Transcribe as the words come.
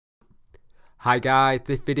Hi guys,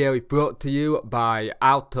 this video is brought to you by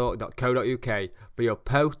outalk.co.uk for your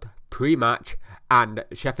post, pre-match and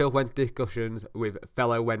Sheffield Wednesday discussions with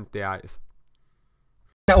fellow Wednesdayites.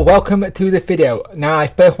 Now, welcome to this video. Now, I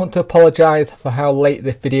first want to apologise for how late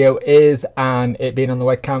this video is and it being on the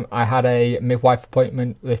webcam. I had a midwife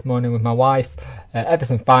appointment this morning with my wife.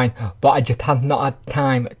 Everything's fine, but I just have not had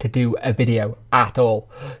time to do a video at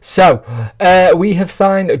all. So, we have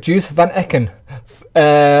signed Joost Van Aken,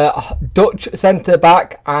 Dutch centre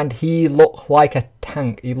back, and he looked like a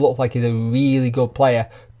tank. He looked like he's a really good player.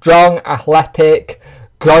 Strong, athletic,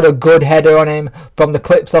 got a good header on him. From the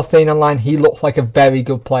clips I've seen online, he looks like a very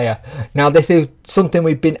good player. Now, this is something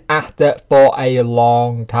we've been after for a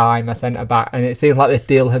long time, a centre back, and it seems like this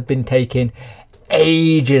deal has been taking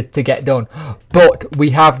ages to get done, but we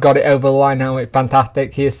have got it over the line now. It's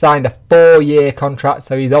fantastic. He has signed a 4-year contract,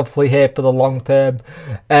 so he's obviously here for the long term.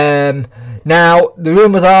 Now the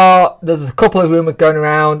rumours are, there's a couple of rumours going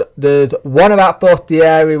around. There's one about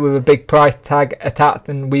Forestieri with a big price tag attached,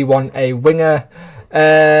 and we want a winger.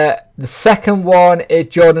 The second one is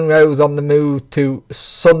Jordan Rose on the move to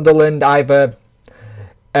Sunderland. Either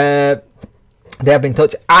they have been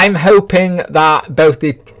touched. I'm hoping that both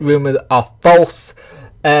the rumours are false,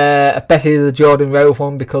 especially the Jordan Rose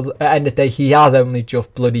one, because at the end of the day he has only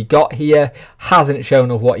just bloody got here, hasn't shown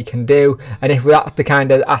us what he can do, and if that's the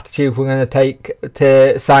kind of attitude we're going to take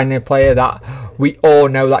to signing a player that we all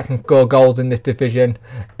know that can score goals in this division,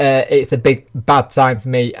 it's a big bad sign for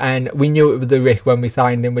me. And we knew it was the risk when we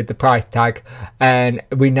signed him with the price tag, and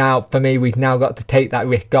we've now got to take that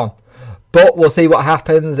risk on. But we'll see what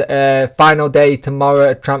happens. Final day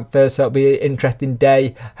tomorrow at transfer, so it'll be an interesting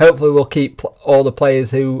day. Hopefully we'll keep all the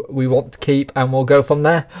players who we want to keep, and we'll go from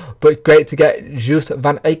there. But it's great to get Joost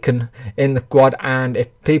Van Aken in the squad. And if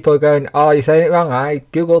people are going, "Oh, you're saying it wrong," I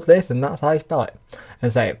googled this and that's how you spell it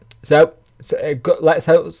and say it. So let's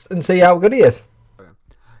hope and see how good he is.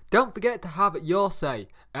 Don't forget to have your say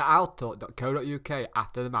at outalk.co.uk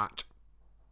after the match.